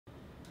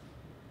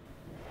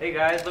Hey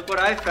guys, look what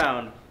I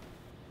found.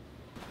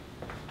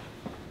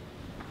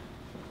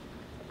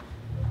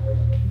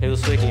 Hey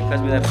Josué, can you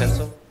pass me that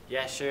pencil?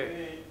 Yeah, sure.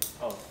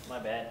 Oh, my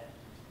bad.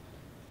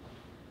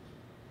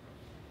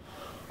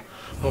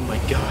 Oh my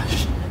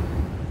gosh.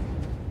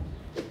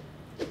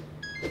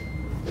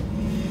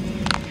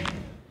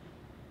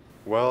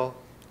 Well,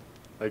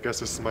 I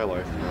guess this is my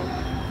life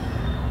now.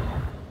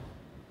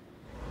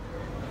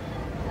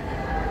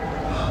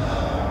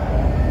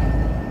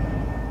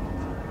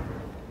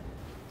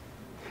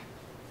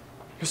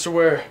 Mr.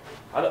 Ware,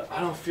 I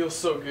don't feel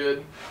so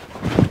good.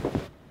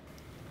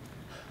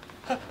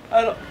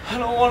 I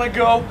don't want to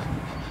go.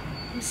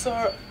 I'm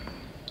sorry.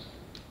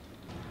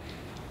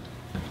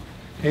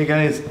 Hey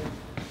guys,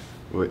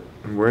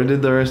 where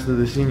did the rest of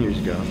the seniors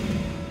go?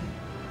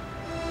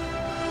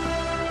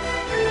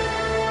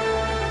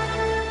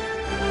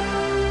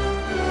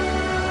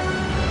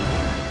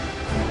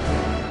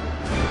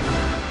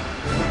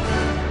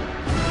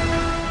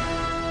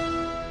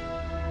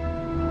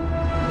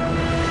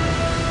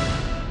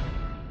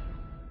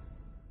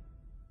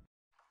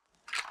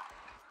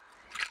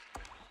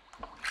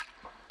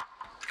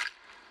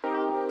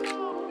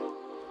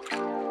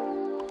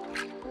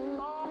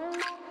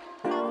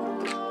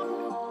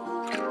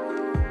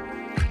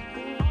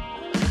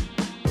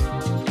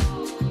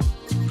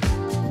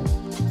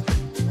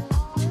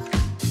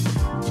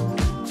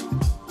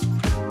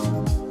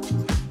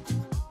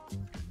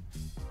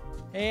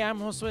 Hey, I'm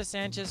Josuee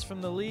Sanchez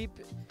from The Leap,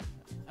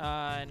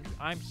 and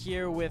I'm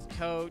here with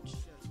Coach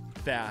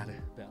Thad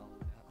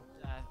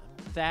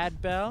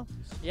Bell.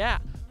 Yeah.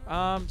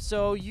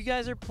 So you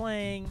guys are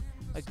playing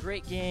a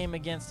great game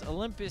against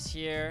Olympus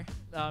here,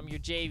 your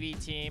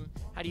JV team.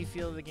 How do you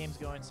feel the game's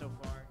going so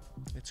far?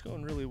 It's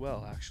going really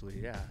well, actually,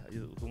 yeah.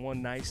 The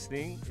one nice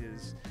thing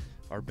is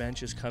our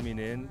bench is coming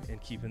in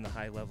and keeping the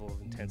high level of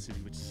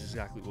intensity, which is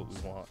exactly what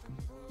we want.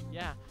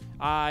 Yeah.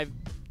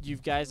 You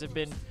guys have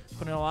been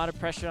putting a lot of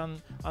pressure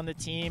on the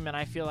team, and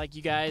I feel like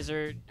you guys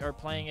are you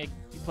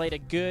played a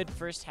good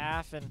first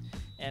half,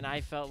 and I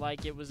felt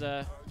like it was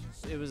a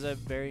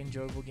very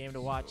enjoyable game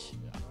to watch.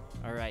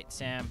 All right,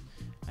 Sam,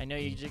 I know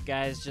you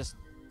guys just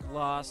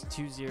lost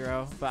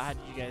 2-0, but how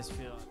did you guys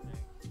feel?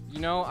 You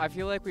know, I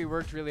feel like we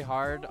worked really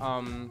hard.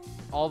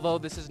 Although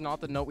this is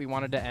not the note we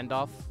wanted to end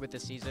off with the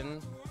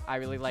season, I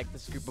really like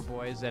this group of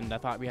boys, and I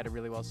thought we had a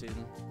really well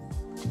season.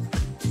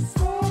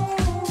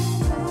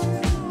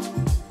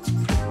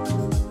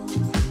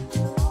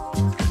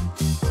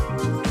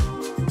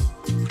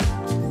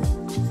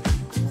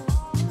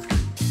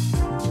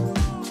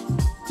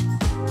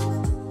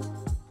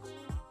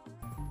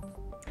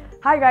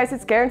 Hi guys,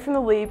 it's Garen from The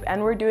Leap,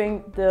 and we're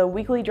doing the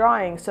weekly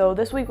drawing. So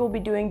this week we'll be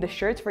doing the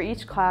shirts for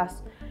each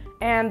class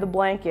and the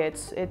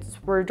blankets.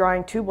 We're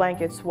drawing 2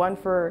 blankets, one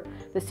for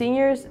the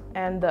seniors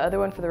and the other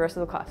one for the rest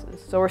of the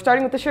classes. So we're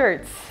starting with the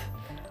shirts.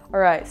 All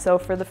right, so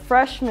for the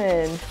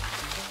freshmen,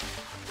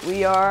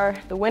 the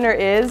winner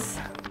is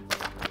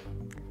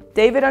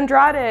David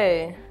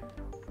Andrade.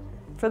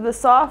 For the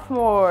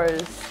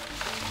sophomores,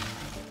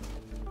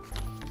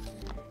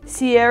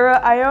 Sierra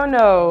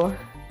Iono.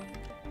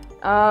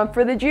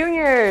 For the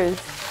juniors,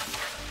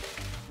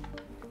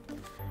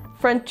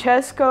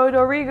 Francesco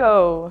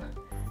Dorigo.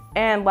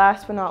 And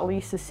last but not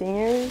least, the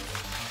seniors,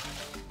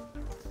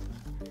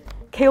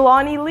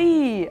 Kaylani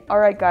Lee. All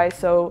right, guys,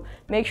 so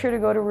make sure to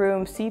go to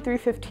room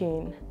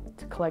C315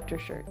 to collect your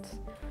shirts.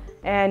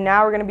 And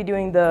now we're gonna be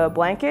doing the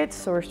blankets,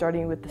 so we're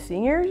starting with the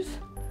seniors.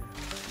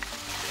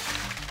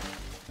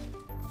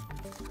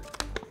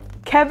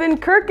 Kevin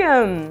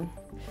Kirkham.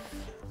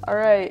 All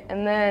right,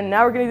 and then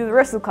now we're gonna do the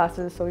rest of the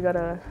classes, so we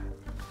gotta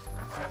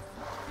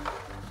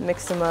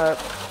mix them up.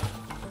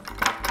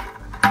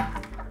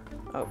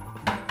 Oh.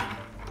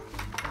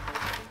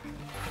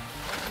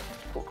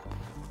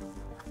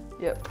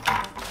 Yep.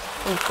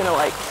 I'm just gonna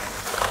like,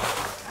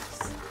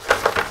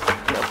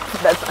 nope,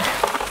 that's not.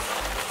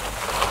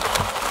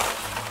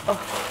 Oh,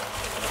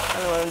 I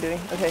don't know what I'm doing.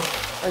 Okay.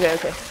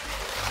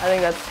 I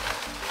think that's,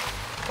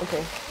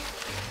 okay.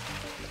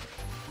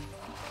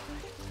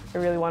 I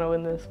really want to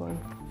win this one.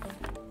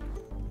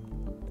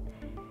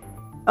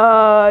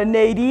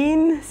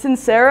 Nadine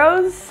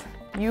Sinceros,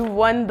 you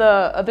won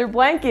the other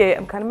blanket.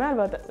 I'm kind of mad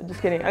about that. I'm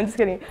just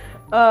kidding.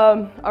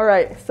 All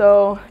right,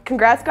 so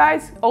congrats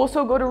guys.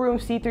 Also go to room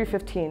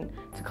C315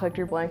 to collect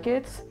your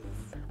blankets.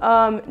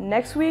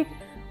 Next week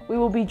we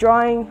will be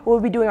drawing,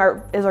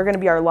 gonna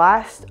be our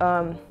last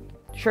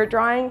shirt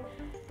drawing,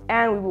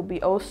 and we will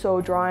be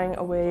also drawing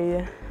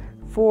away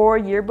 4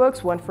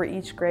 yearbooks, one for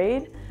each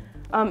grade.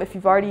 If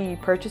you've already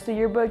purchased a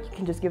yearbook, you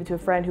can just give it to a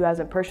friend who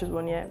hasn't purchased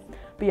one yet.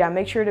 But yeah,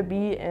 make sure to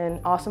be an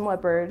awesome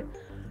leopard,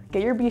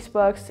 get your Beast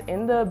Bucks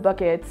in the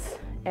buckets,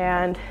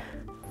 and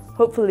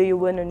hopefully you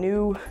win a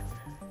new,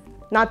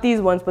 not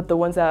these ones, but the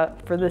ones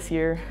that for this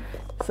year.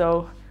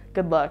 So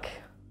good luck.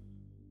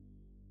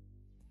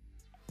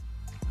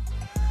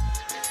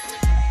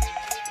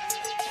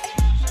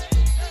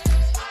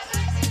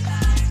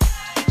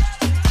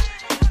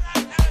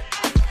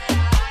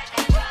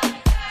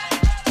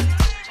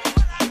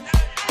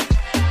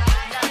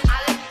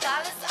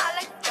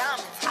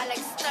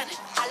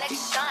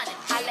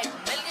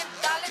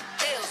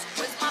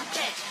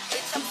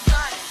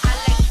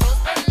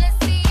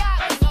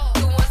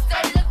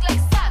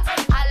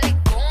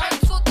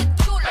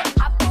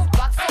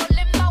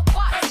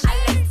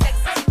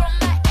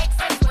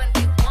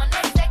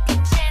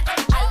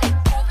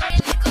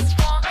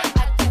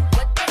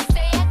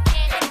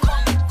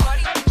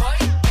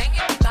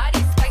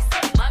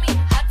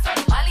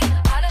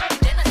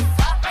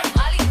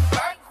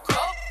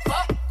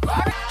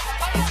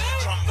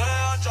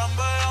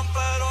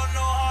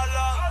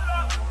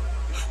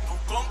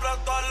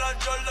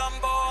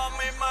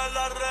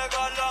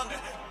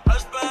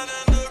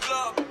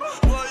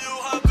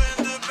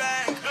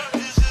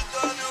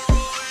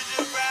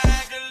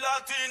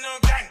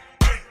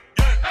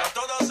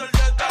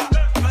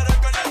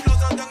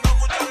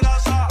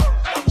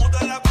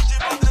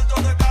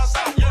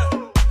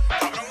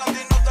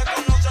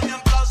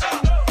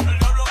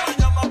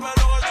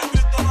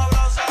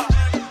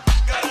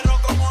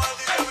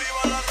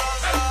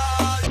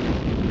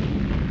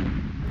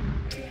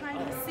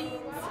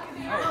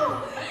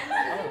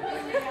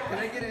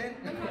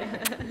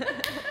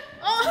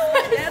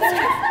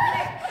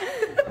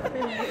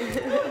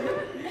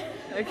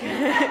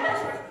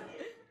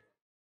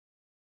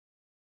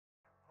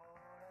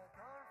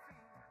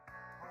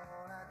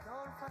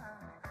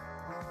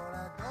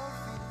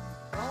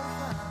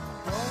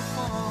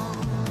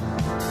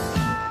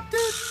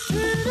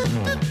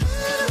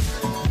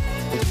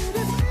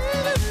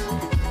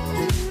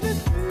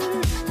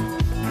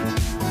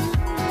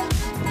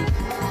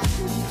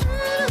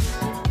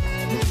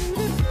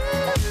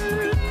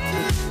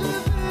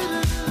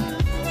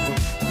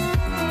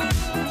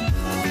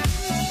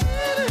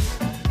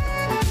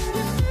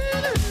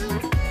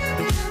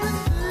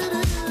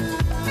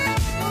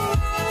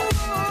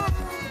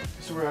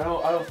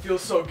 I don't feel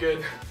so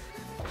good.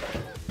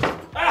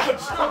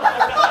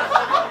 Ouch!